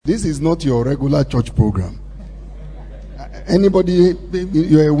This is not your regular church program. Anybody,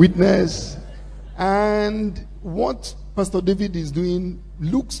 you're a witness. And what Pastor David is doing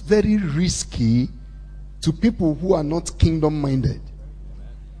looks very risky to people who are not kingdom-minded.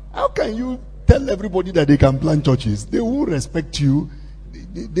 How can you tell everybody that they can plant churches? They will respect you.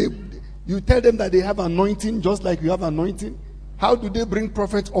 You tell them that they have anointing just like you have anointing. How do they bring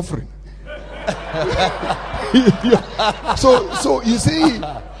prophet offering? So you see,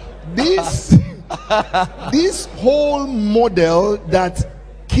 this whole model that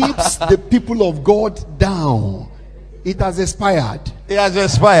keeps the people of God down, it has expired. It has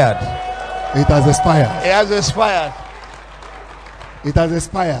expired. It has expired. It has expired. It has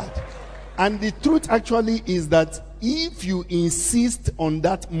expired. And the truth actually is that if you insist on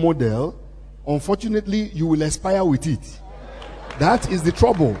that model, unfortunately, you will expire with it. That is the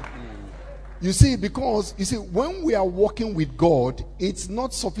trouble. You see, because, when we are walking with God, it's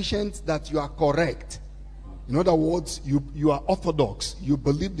not sufficient that you are correct. In other words, you are orthodox. You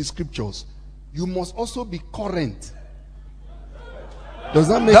believe the scriptures. You must also be current. Does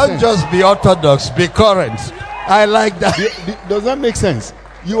that make sense? Don't just be orthodox, be current. I like that. Does that make sense?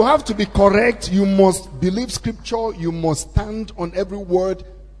 You have to be correct. You must believe scripture. You must stand on every word.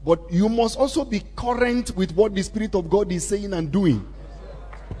 But you must also be current with what the Spirit of God is saying and doing.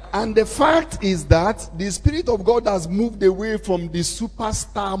 And the fact is that the Spirit of God has moved away from the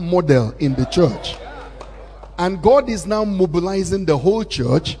superstar model in the church. And God is now mobilizing the whole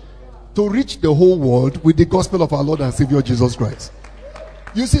church to reach the whole world with the gospel of our Lord and Savior Jesus Christ.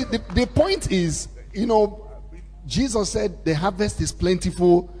 You see, the point is, Jesus said the harvest is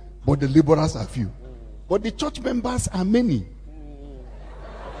plentiful, but the laborers are few. But the church members are many.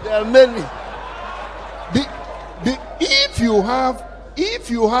 There are many. If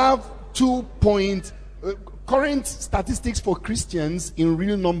you have current statistics for Christians in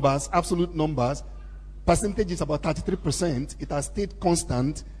real numbers, absolute numbers, percentage is about 33%. It has stayed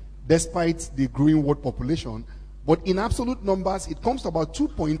constant despite the growing world population. But in absolute numbers, it comes to about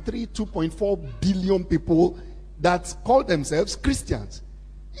 2.4 billion people that call themselves Christians.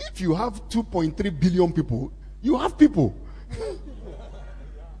 If you have 2.3 billion people, you have people.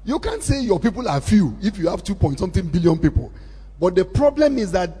 You can't say your people are few if you have 2.something billion people. But the problem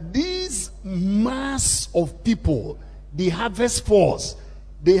is that these mass of people, the harvest force,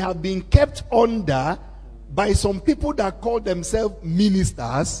 they have been kept under by some people that call themselves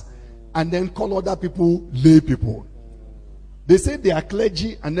ministers and then call other people lay people. They say they are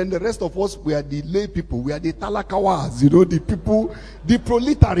clergy, and then the rest of us, we are the lay people. We are the talakawas, the people, the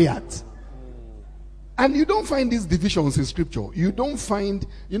proletariat. And you don't find these divisions in scripture. You don't find,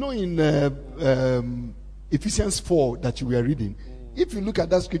 in Ephesians 4 that you were reading. If you look at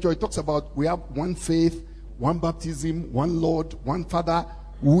that scripture, it talks about we have one faith, one baptism, one Lord, one Father,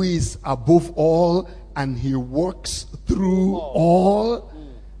 who is above all, and he works through all.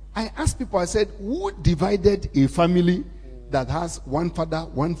 I asked people, I said, who divided a family that has one Father,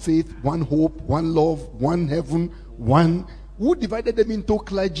 one faith, one hope, one love, one heaven, who divided them into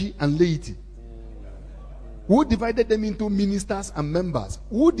clergy and laity? Who divided them into ministers and members?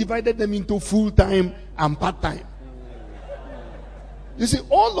 Who divided them into full-time and part-time? You see,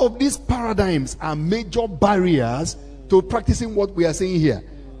 all of these paradigms are major barriers to practicing what we are saying here.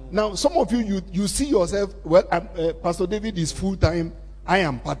 Now, some of you see yourself, Pastor David is full-time, I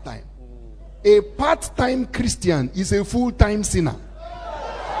am part-time. A part-time Christian is a full-time sinner.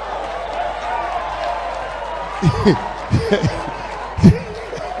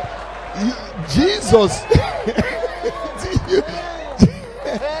 Jesus.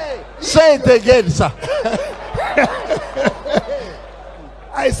 Say it again, sir.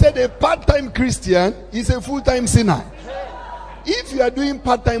 I said a part-time Christian is a full-time sinner. If you are doing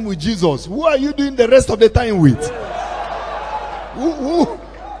part-time with Jesus, who are you doing the rest of the time with? Who?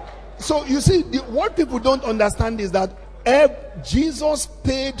 So you see, what people don't understand is that Jesus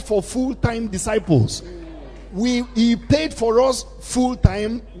paid for full-time disciples. He paid for us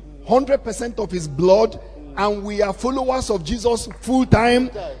full-time, 100% of his blood, and we are followers of Jesus full-time,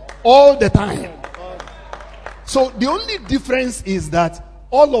 all the time. So the only difference is that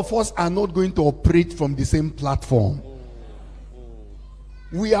all of us are not going to operate from the same platform.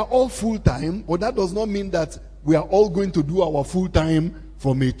 We are all full-time, but that does not mean that we are all going to do our full-time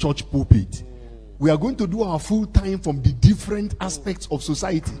from a church pulpit. We are going to do our full-time from the different aspects of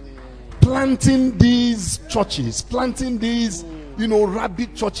society. Planting these churches, planting these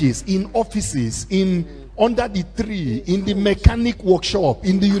rabbit churches in offices, under the tree, in the mechanic workshop,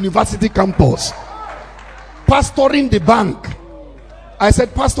 in the university campus. Pastoring the bank. I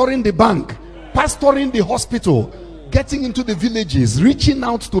said pastoring the bank. Pastoring the hospital. getting into the villages, reaching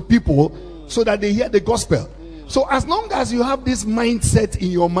out to people so that they hear the gospel. So as long as you have this mindset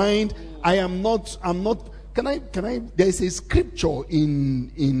in your mind, I'm not, can I, there is a scripture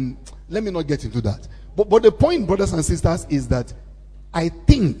in, let me not get into that. But the point, brothers and sisters, is that I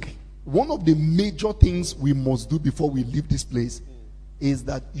think one of the major things we must do before we leave this place is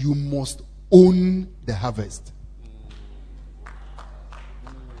that you must own the harvest.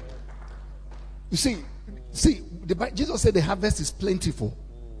 You see, Jesus said the harvest is plentiful.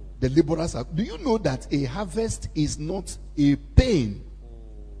 The laborers are. Do you know that a harvest is not a pain?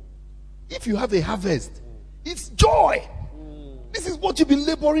 If you have a harvest, it's joy. This is what you've been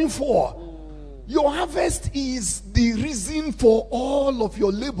laboring for. Your harvest is the reason for all of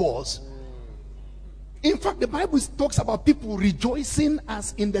your labors. In fact, the Bible talks about people rejoicing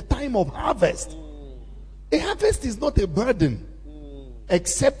as in the time of harvest. A harvest is not a burden,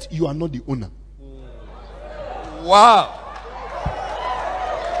 except you are not the owner. Wow.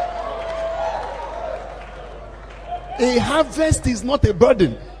 A harvest is not a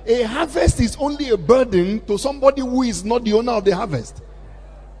burden. A harvest is only a burden to somebody who is not the owner of the harvest.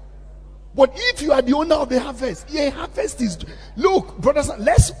 But if you are the owner of the harvest, a harvest is... Look, brothers,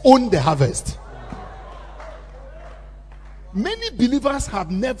 let's own the harvest. Many believers have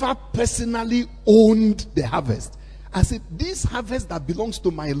never personally owned the harvest. I said, this harvest that belongs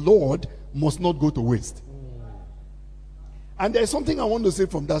to my Lord must not go to waste. And there's something I want to say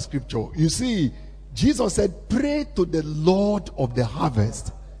from that scripture. You see, Jesus said, pray to the Lord of the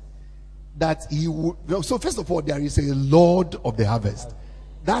harvest that he would. So first of all, there is a Lord of the harvest.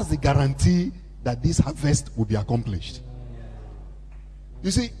 That's the guarantee that this harvest will be accomplished. You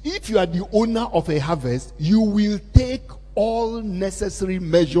see, if you are the owner of a harvest, you will take all necessary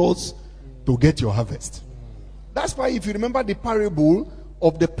measures to get your harvest. That's why if you remember the parable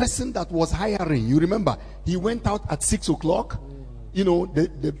of the person that was hiring, you remember, he went out at 6 o'clock, you know,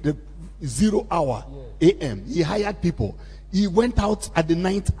 the 0 hour a.m. He hired people. He went out at the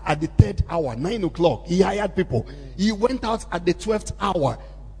 3rd hour, 9 o'clock. He hired people. He went out at the 12th hour,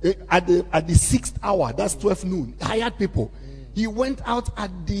 at the 6th hour, that's 12 noon. He hired people. He went out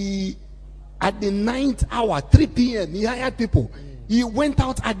at the 9th hour, 3 p.m. He hired people. He went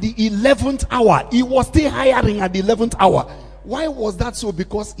out at the 11th hour. He was still hiring at the 11th hour. Why was that so?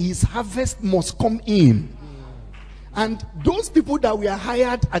 Because his harvest must come in. And those people that were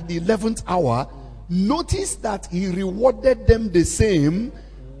hired at the 11th hour, notice that he rewarded them the same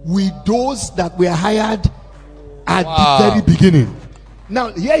with those that were hired at the very beginning.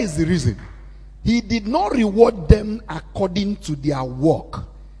 Now, here is the reason. He did not reward them according to their work.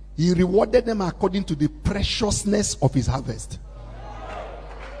 He rewarded them according to the preciousness of his harvest.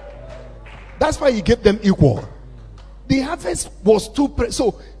 That's why he gave them equal. The harvest was too precious.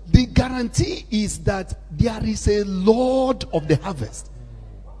 So the guarantee is that there is a Lord of the harvest.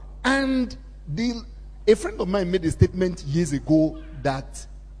 And a friend of mine made a statement years ago that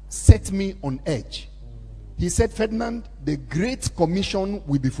set me on edge. He said, Ferdinand, the Great Commission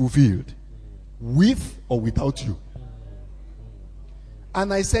will be fulfilled with or without you.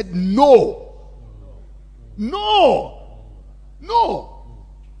 And I said, no.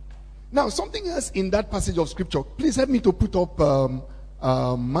 Now, something else in that passage of scripture. Please help me to put up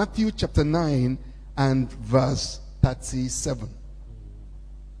Matthew chapter 9 and verse 37.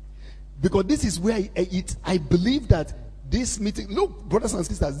 Because this is where I believe that this meeting, look, brothers and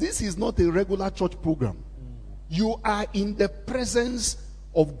sisters, this is not a regular church program. You are in the presence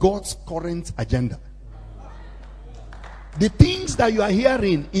of God's current agenda. The things that you are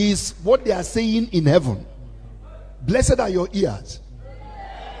hearing is what they are saying in heaven. Blessed are your ears.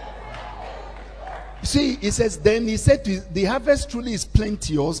 See, he says, then he said, the harvest truly is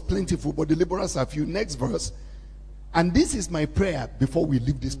plentiful, but the laborers are few. Next verse. And this is my prayer before we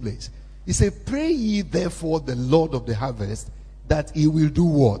leave this place. He said, pray ye therefore the Lord of the harvest, that he will do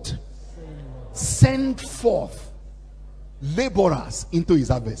what? Send forth laborers into his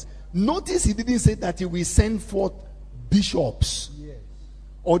harvest. Notice he didn't say that he will send forth bishops,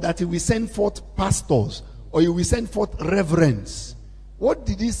 or that he will send forth pastors, or he will send forth reverends. What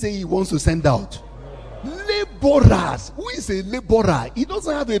did he say he wants to send out? Laborers. Who is a laborer? He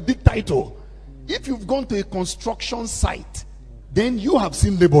doesn't have a big title. If you've gone to a construction site, then you have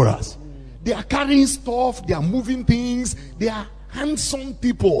seen laborers. They are carrying stuff, they are moving things, they are handsome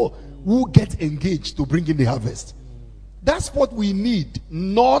people who get engaged to bring in the harvest. That's what we need,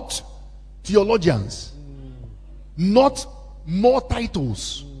 not theologians, not more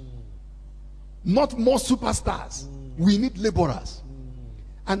titles, not more superstars. We need laborers.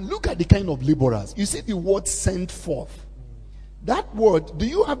 And look at the kind of laborers. You see the word sent forth. That word, do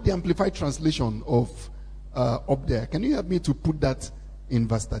you have the Amplified translation of up there. Can you help me to put that in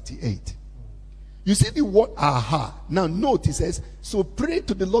verse 38? You see the word aha. Now note, he says, so pray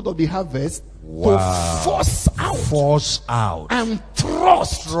to the Lord of the harvest to force out and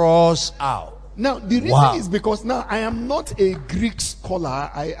thrust out. Now the reason is because now I am not a Greek scholar.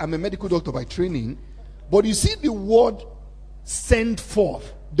 I am a medical doctor by training. But you see the word send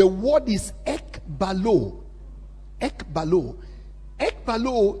forth. The word is ekbalo. Ekbalo.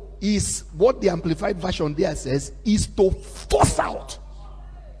 Ekbalo is what the Amplified Version there says is to force out.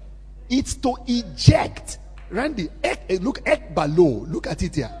 It's to eject. Randy, look, ekbalo. Look at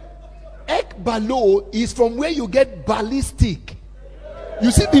it here. Ekbalo is from where you get ballistic.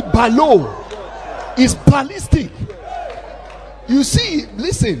 You see the balo is ballistic. You see,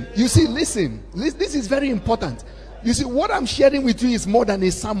 listen. This is very important. You see, what I'm sharing with you is more than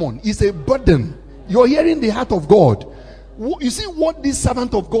a sermon. It's a burden. You're hearing the heart of God. You see, what this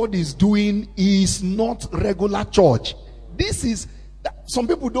servant of God is doing is not regular church. This is, some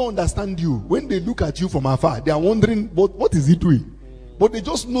people don't understand you. When they look at you from afar, they are wondering, what is he doing? But they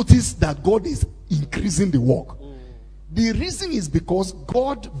just notice that God is increasing the work. The reason is because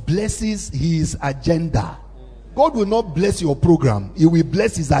God blesses his agenda. God will not bless your program. He will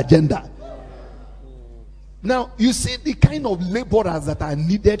bless his agenda. Now, you see the kind of laborers that are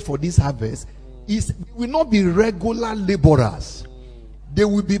needed for this harvest will not be regular laborers. They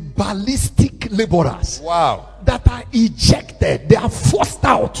will be ballistic laborers. Wow. That are ejected. They are forced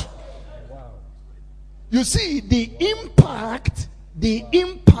out. Wow. You see, the impact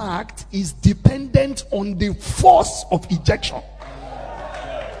is dependent on the force of ejection.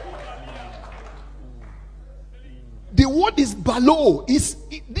 The word is balo.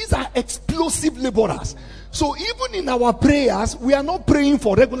 These are explosive laborers. So even in our prayers, we are not praying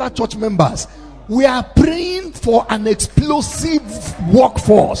for regular church members. We are praying for an explosive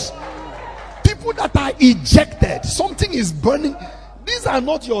workforce. People that are ejected. Something is burning. These are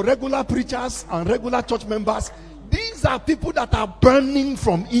not your regular preachers and regular church members. These are people that are burning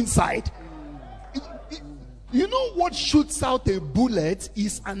from inside. You know what shoots out a bullet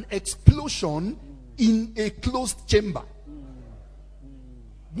is an explosion in a closed chamber.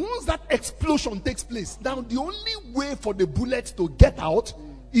 Once that explosion takes place, now the only way for the bullet to get out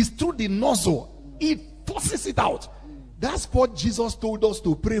is through the nozzle. It forces it out. That's what Jesus told us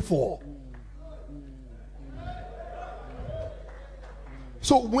to pray for.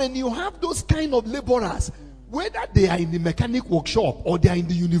 So when you have those kind of laborers, whether they are in the mechanic workshop or they are in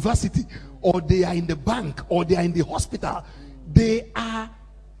the university or they are in the bank or they are in the hospital, they are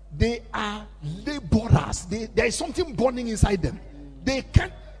laborers. There is something burning inside them. They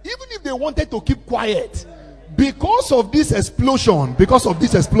can't, even if they wanted to keep quiet, because of this explosion,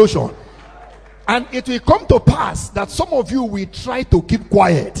 and it will come to pass that some of you will try to keep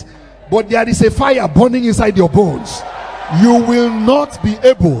quiet, but there is a fire burning inside your bones. You will not be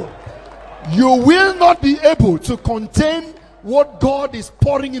able to contain what God is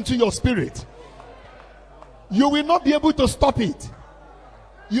pouring into your spirit. You will not be able to stop it.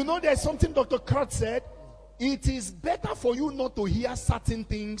 You know, there's something Dr. Kurt said. It is better for you not to hear certain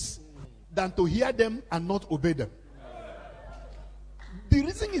things than to hear them and not obey them. The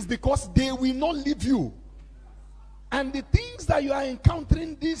reason is because they will not leave you. And the things that you are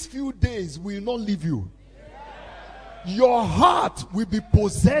encountering these few days will not leave you. Your heart will be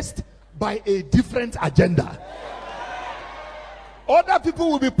possessed by a different agenda. Other people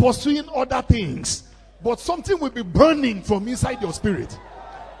will be pursuing other things, but something will be burning from inside your spirit.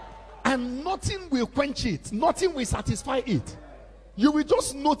 And nothing will quench it. Nothing will satisfy it. You will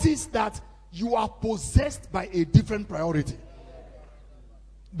just notice that you are possessed by a different priority.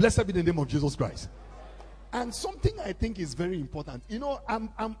 Blessed be the name of Jesus Christ. And something I think is very important. You know,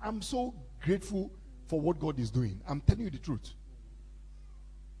 I'm so grateful for what God is doing. I'm telling you the truth.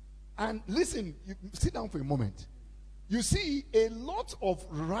 And listen, sit down for a moment. You see, a lot of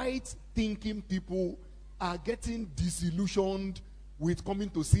right-thinking people are getting disillusioned with coming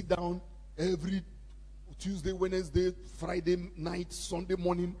to sit down every Tuesday, Wednesday, Friday night, Sunday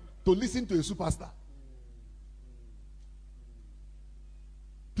morning to listen to a superstar.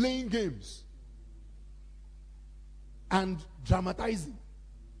 Playing games and dramatizing.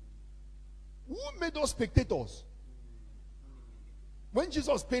 Who made us spectators? When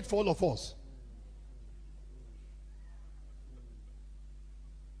Jesus paid for all of us.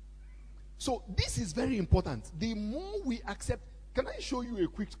 So this is very important. The more we accept. Can I show you a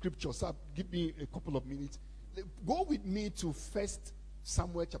quick scripture? Sir, give me a couple of minutes. Go with me to 1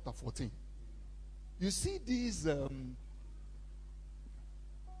 Samuel chapter 14. You see these 1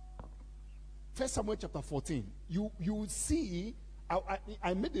 Samuel chapter 14. You will see,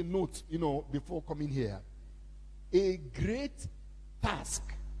 I made a note, before coming here. A great task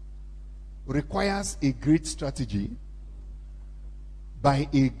requires a great strategy by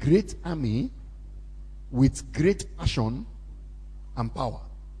a great army with great passion and power.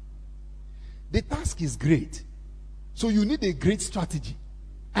 The task is great, so you need a great strategy.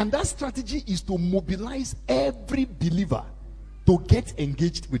 And that strategy is to mobilize every believer to get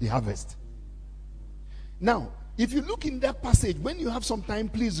engaged with the harvest. Now, if you look in that passage, when you have some time,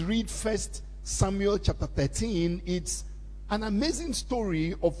 please read 1 Samuel chapter 13. It's an amazing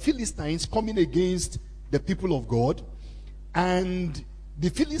story of Philistines coming against the people of God. And the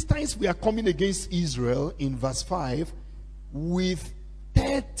Philistines were coming against Israel in verse 5 with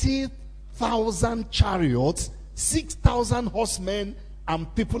 30,000 chariots, 6,000 horsemen,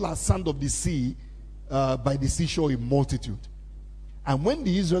 and people as sand of the sea by the seashore in multitude. And when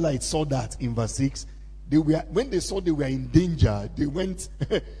the Israelites saw that in verse 6, when they saw they were in danger, they went,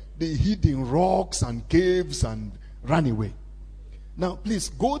 they hid in rocks and caves and ran away. Now, please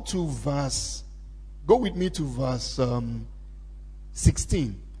go with me to verse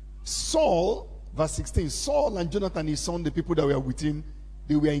 16. Verse 16. Saul and Jonathan, his son, the people that were with him,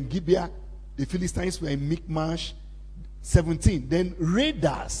 they were in Gibeah. The Philistines were in Michmash. 17. Then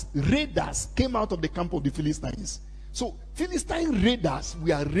raiders came out of the camp of the Philistines. So Philistine raiders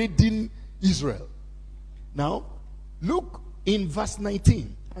were raiding Israel. Now, look in verse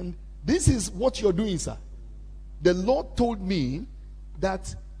 19. And this is what you're doing, sir. The Lord told me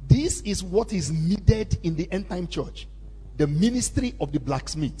that this is what is needed in the end time church. The ministry of the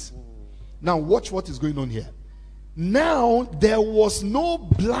blacksmith. Now, watch what is going on here. Now, there was no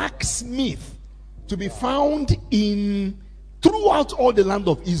blacksmith to be found throughout all the land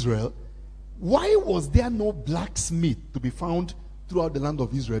of Israel. Why was there no blacksmith to be found throughout the land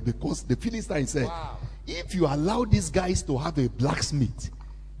of Israel? Because the Philistines said, if you allow these guys to have a blacksmith,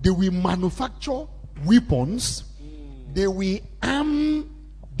 they will manufacture weapons, they will arm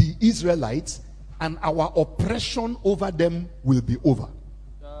the Israelites, and our oppression over them will be over.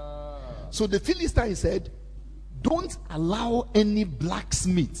 So the Philistines said, don't allow any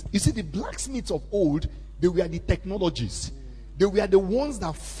blacksmith. You see, the blacksmiths of old, they were the technologists. They were the ones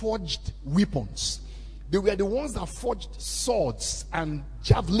that forged weapons. They were the ones that forged swords and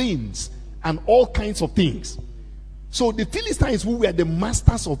javelins and all kinds of things. So the Philistines, who were the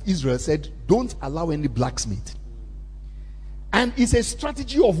masters of Israel, said, don't allow any blacksmith. And it's a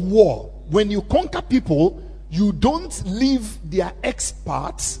strategy of war. When you conquer people, you don't leave their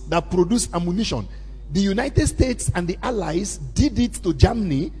experts that produce ammunition. The United States and the Allies did it to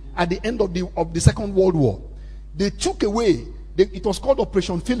Germany at the end of the Second World War. They took away, it was called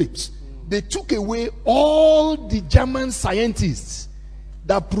Operation Phillips. They took away all the German scientists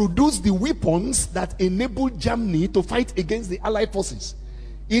that produced the weapons that enabled Germany to fight against the Allied forces.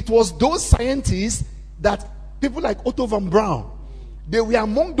 It was those scientists that people like Otto von Braun, they were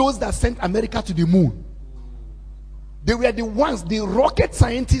among those that sent America to the moon. They were the ones, the rocket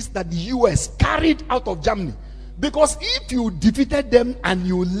scientists that the US carried out of Germany. Because if you defeated them and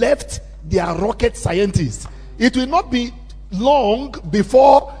you left their rocket scientists, it will not be long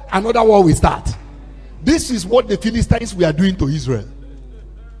before another war will start. This is what the Philistines were doing to Israel.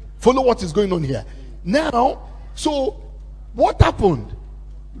 Follow what is going on here. Now, so what happened?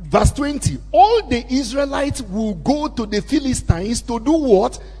 Verse 20. All the Israelites will go to the Philistines to do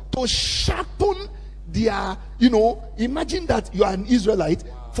what? To sharpen their, imagine that you are an Israelite.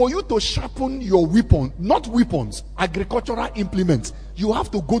 For you to sharpen your weapon, not weapons, agricultural implements, you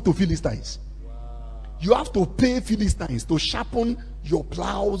have to go to Philistines. You have to pay Philistines to sharpen your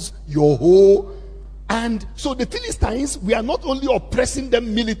plows, your hoe. And so the Philistines, we are not only oppressing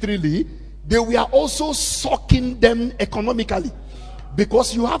them militarily, they were also sucking them economically.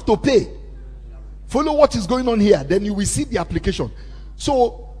 Because you have to pay. Follow what is going on here, then you will see the application.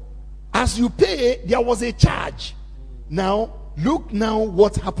 So, as you pay, there was a charge. Now, look now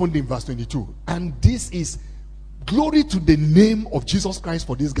what happened in verse 22. And this is glory to the name of Jesus Christ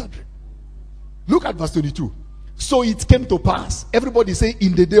for this gathering. Look at verse 22. So it came to pass. Everybody say,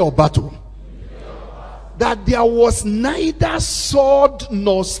 in the day of battle. That there was neither sword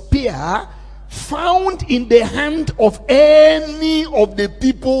nor spear found in the hand of any of the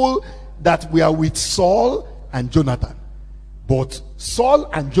people that were with Saul and Jonathan. But Saul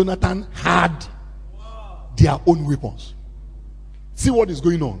and Jonathan had their own weapons. See what is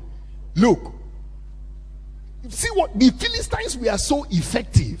going on. Look. See what the Philistines were so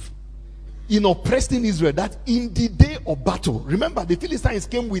effective in oppressing Israel that in the day of battle, remember the Philistines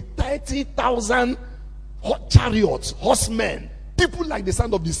came with 30,000 chariots, horsemen, people like the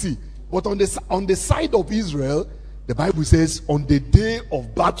sand of the sea. But on the side of Israel, the Bible says on the day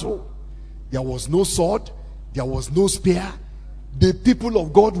of battle, there was no sword, There was no spear. The people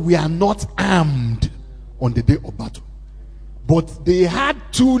of God were not armed on the day of battle. But they had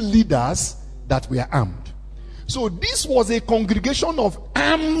two leaders that were armed. So this was a congregation of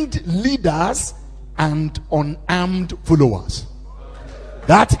armed leaders and unarmed followers.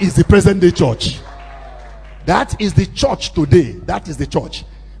 That is the present day church. That is the church today. That is the church.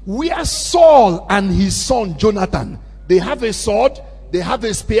 Where Saul and his son Jonathan, they have a sword, they have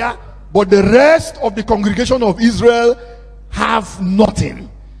a spear, but the rest of the congregation of Israel have nothing.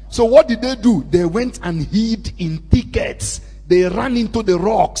 So what did they do? They went and hid in thickets. They ran into the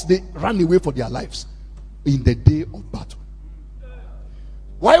rocks. They ran away for their lives in the day of battle.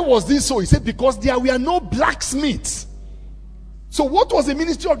 Why was this so? He said, because there were no blacksmiths. So what was the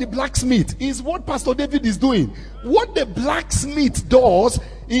ministry of the blacksmith? Is what Pastor David is doing. What the blacksmith does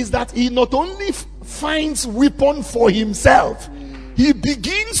is that he not only finds weapon for himself, he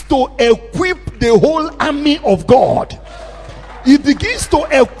begins to equip the whole army of God. He begins to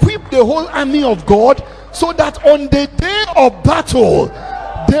equip the whole army of God so that on the day of battle,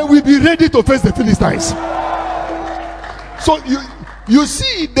 they will be ready to face the Philistines. So you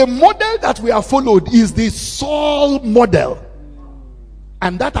see, the model that we have followed is the Saul model.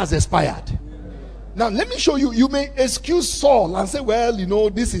 And that has expired. Now, let me show you. You may excuse Saul and say, well,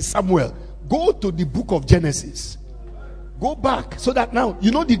 this is Samuel. Go to the book of Genesis. Go back so that now,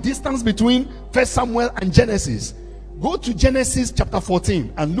 the distance between 1 Samuel and Genesis. Go to Genesis chapter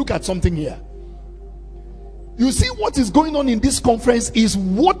 14 and look at something here. You see, what is going on in this conference is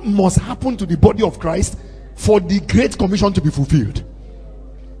what must happen to the body of Christ for the Great Commission to be fulfilled.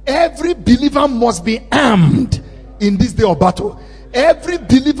 Every believer must be armed in this day of battle. Every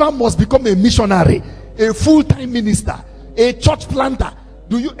believer must become a missionary, a full-time minister, a church planter.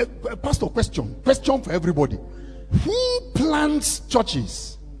 Pastor, question for everybody. Who plants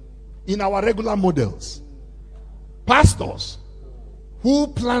churches in our regular models? Pastors. Who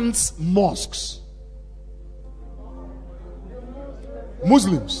plants mosques?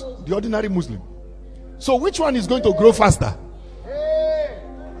 Muslims, the ordinary Muslim. So which one is going to grow faster?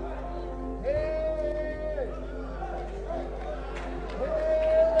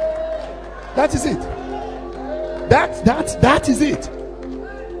 That is it. That is it.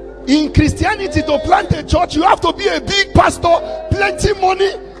 In Christianity, to plant a church, you have to be a big pastor, plenty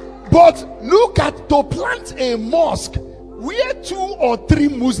money. But look at to plant a mosque where 2 or 3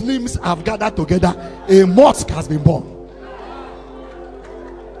 Muslims have gathered together, a mosque has been born.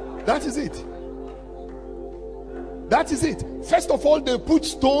 That is it. That is it. First of all, they put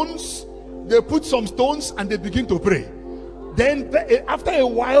stones, they put some stones and they begin to pray. Then after a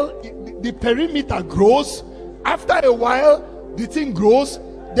while, the perimeter grows. After a while, the thing grows.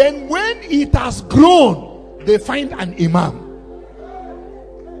 Then when it has grown, they find an imam.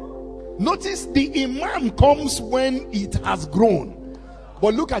 Notice the imam comes when it has grown.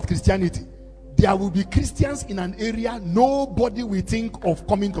 But look at Christianity. There will be Christians in an area nobody will think of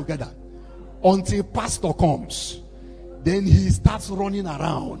coming together until pastor comes. Then he starts running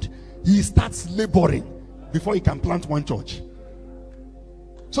around. He starts laboring before he can plant one church.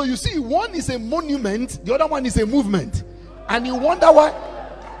 So you see, one is a monument, the other one is a movement. And you wonder why.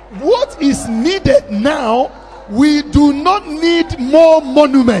 What is needed now? We do not need more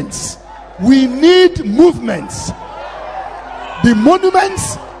monuments. We need movements. The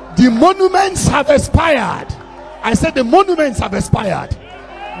monuments have expired. I said the monuments have expired.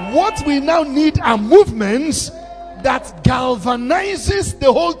 What we now need are movements that galvanizes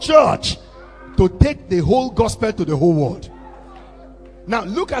the whole church to take the whole gospel to the whole world. Now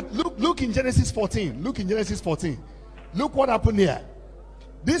look in Genesis 14. Look in Genesis 14. Look what happened here.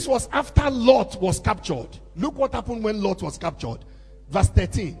 This was after Lot was captured. Look what happened when Lot was captured. Verse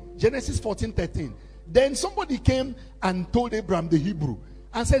 13. Genesis 14:13. Then somebody came and told Abraham the Hebrew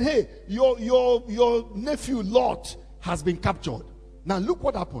and said, hey, your nephew Lot has been captured. Now look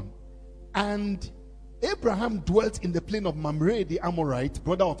what happened. And Abraham dwelt in the plain of Mamre, the Amorite,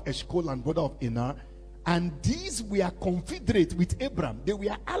 brother of Eshcol and brother of Enar. And these were confederate with Abraham. They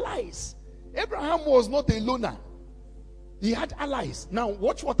were allies. Abraham was not a loner. He had allies. Now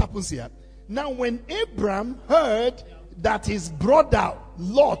watch what happens here. Now when Abraham heard that his brother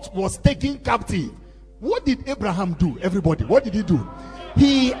Lot was taken captive, what did Abraham do? Everybody, what did he do?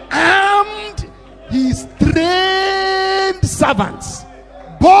 He armed his trained servants.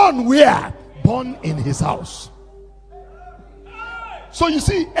 Born where? Born in his house. So you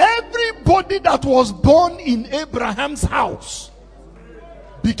see, everybody that was born in Abraham's house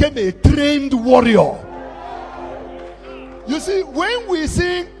became a trained warrior. You see, when we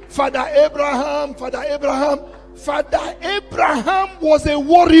sing Father Abraham, Father Abraham, Father Abraham was a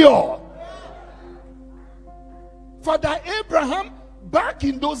warrior. Father Abraham, back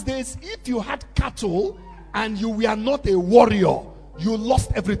in those days, if you had cattle and you were not a warrior, you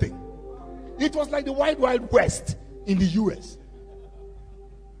lost everything. It was like the Wild Wild West in the US.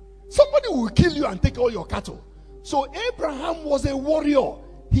 Somebody will kill you and take all your cattle. So Abraham was a warrior.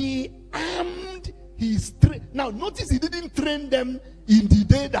 He armed his now notice he didn't train them in the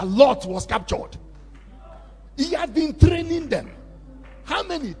day that Lot was captured. He had been training them. How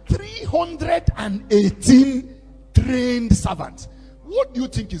many? 318 trained servants. What do you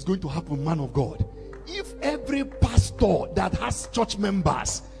think is going to happen, man of God, if every pastor that has church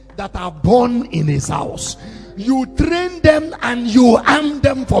members that are born in his house, you train them and you arm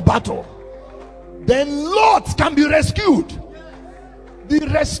them for battle? Then Lot can be rescued. The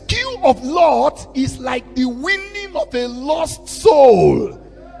rescue of Lot is like the winning of a lost soul.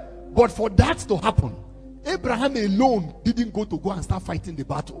 But for that to happen, Abraham alone didn't go and start fighting the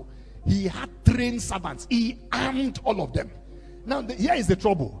battle. He had trained servants. He armed all of them. Now, here is the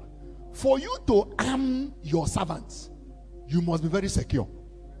trouble. For you to arm your servants, you must be very secure.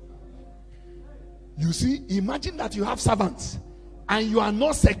 You see, imagine that you have servants and you are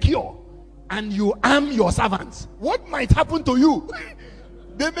not secure and you arm your servants. What might happen to you?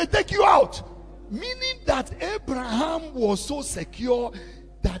 They may take you out. Meaning that Abraham was so secure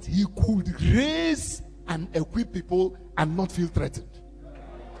that he could raise and equip people and not feel threatened.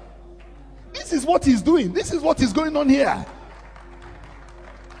 This is what he's doing. This is what is going on here.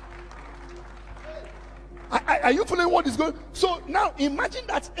 Are you following what is going on? So now imagine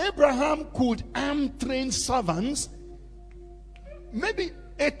that Abraham could arm trained servants maybe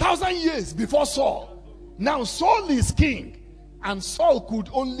 1,000 years before Saul. Now Saul is king and Saul could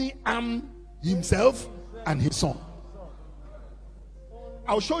only arm himself and his son.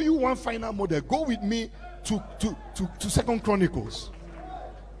 I'll show you one final model. Go with me to 2 Chronicles.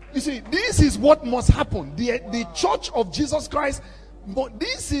 You see, this is what must happen. The church of Jesus Christ. But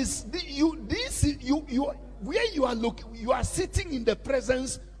this is where you are looking. You are sitting in the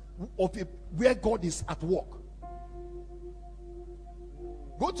presence of where God is at work.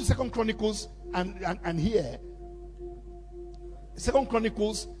 Go to 2 Chronicles and here. 2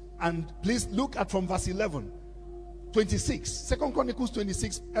 Chronicles, and please look at from verse 11. 26. 2 Chronicles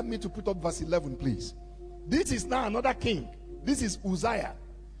 26. Help me to put up verse 11, please. This is now another king. This is Uzziah.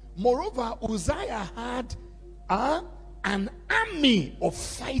 Moreover, Uzziah had an army of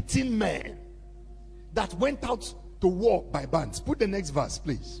fighting men that went out to war by bands. Put the next verse,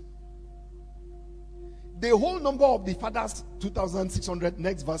 please. The whole number of the fathers, 2,600.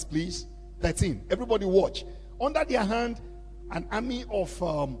 Next verse, please. 13. Everybody watch. Under their hand, an army of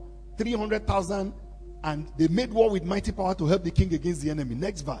 300,000, and they made war with mighty power to help the king against the enemy.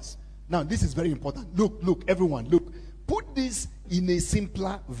 Next verse. Now, this is very important. Look, everyone, look. Put this in a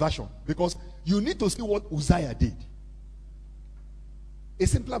simpler version because you need to see what Uzziah did. A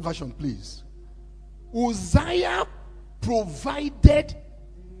simpler version, please. Uzziah provided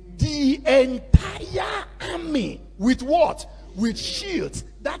the entire army with what? With shields.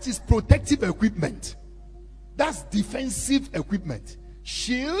 That is protective equipment. That's defensive equipment.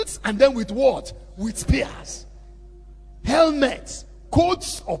 Shields, and then with what? With spears, helmets,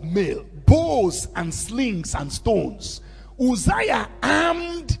 coats of mail, bows and slings and stones. Uzziah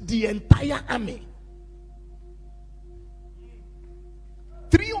armed the entire army.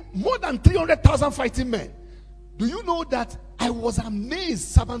 More than 300,000 fighting men. Do you know that I was amazed,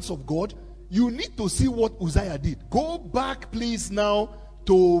 servants of God? You need to see what Uzziah did. Go back, please, now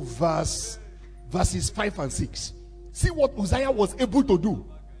to verses 5 and 6. See what Uzziah was able to do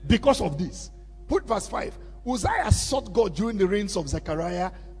because of this. Put verse 5. Uzziah sought God during the reigns of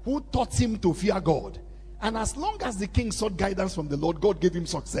Zechariah, who taught him to fear God. And as long as the king sought guidance from the Lord, God gave him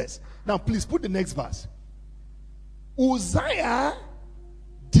success. Now, please put the next verse. Uzziah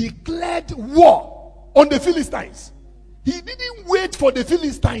declared war on the Philistines. He didn't wait for the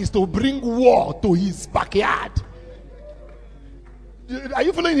Philistines to bring war to his backyard. Are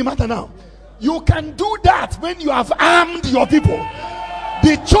you following the matter now? You can do that when you have armed your people.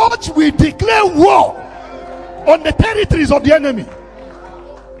 The church will declare war on the territories of the enemy.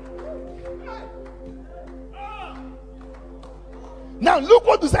 Now look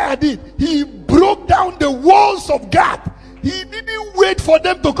what Uzziah did. He broke down the walls of Gath. He didn't wait for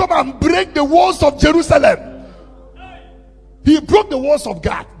them to come and break the walls of Jerusalem. He broke the walls of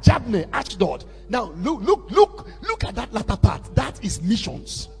Gath, Jabneh, Ashdod. Now look at that latter part. That is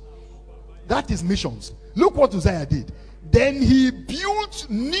missions. That is missions. Look what Uzziah did. Then he built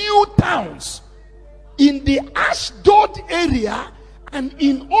new towns in the Ashdod area and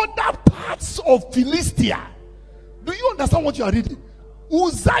in other parts of Philistia. Do you understand what you are reading?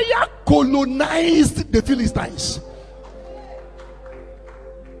 Uzziah colonized the Philistines.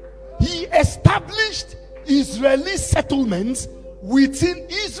 established Israeli settlements within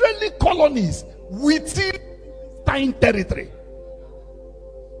Israeli colonies within Palestine territory.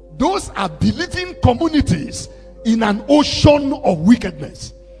 Those are believing communities in an ocean of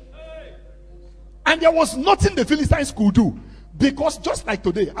wickedness. And there was nothing the Philistines could do. Because just like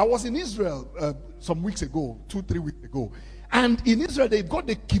today, I was in Israel some weeks ago, 2-3 weeks ago. And in Israel, they've got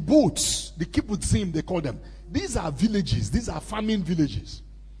the kibbutz, the kibbutzim, they call them. These are villages. These are farming villages.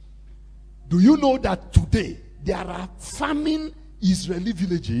 Do you know that today, there are farming Israeli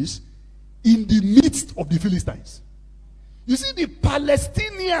villages in the midst of the Philistines? You see, the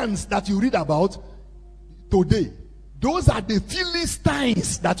Palestinians that you read about today, those are the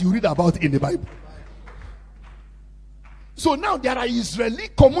Philistines that you read about in the Bible. So now there are Israeli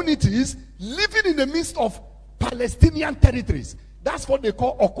communities living in the midst of Palestinian territories. That's what they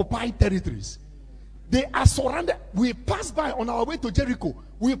call occupied territories. They are surrounded. We pass by on our way to Jericho.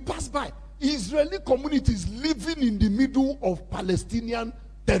 We pass by Israeli communities living in the middle of Palestinian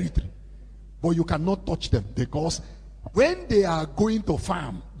territory. But you cannot touch them because when they are going to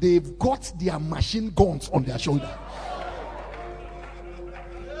farm, they've got their machine guns on their shoulder.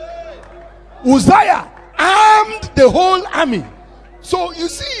 Uzziah armed the whole army. So you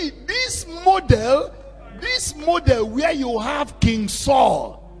see, this model where you have King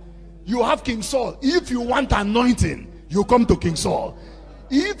Saul. You have King Saul. If you want anointing, you come to King Saul.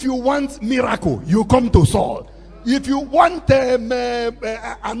 If you want miracle, you come to Saul. If you want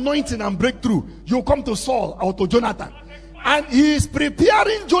anointing and breakthrough, you come to Saul or to Jonathan. And he is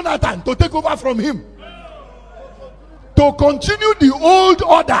preparing Jonathan to take over from him, to continue the old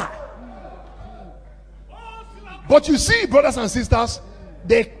order. But you see, brothers and sisters,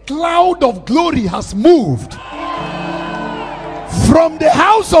 the cloud of glory has moved from the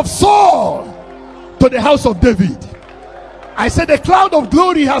house of Saul to the house of David. I said the cloud of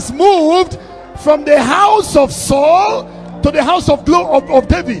glory has moved from the house of Saul to the house of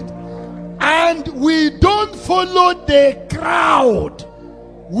David. And we don't follow the crowd,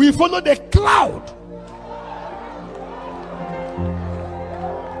 we follow the cloud.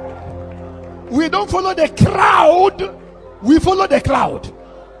 We don't follow the crowd, we follow the cloud.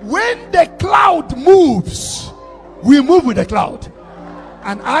 When the cloud moves, we move with the cloud.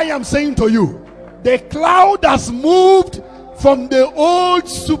 And I am saying to you, the cloud has moved from the old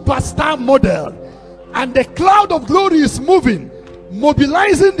superstar model, and the cloud of glory is moving,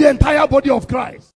 mobilizing the entire body of Christ.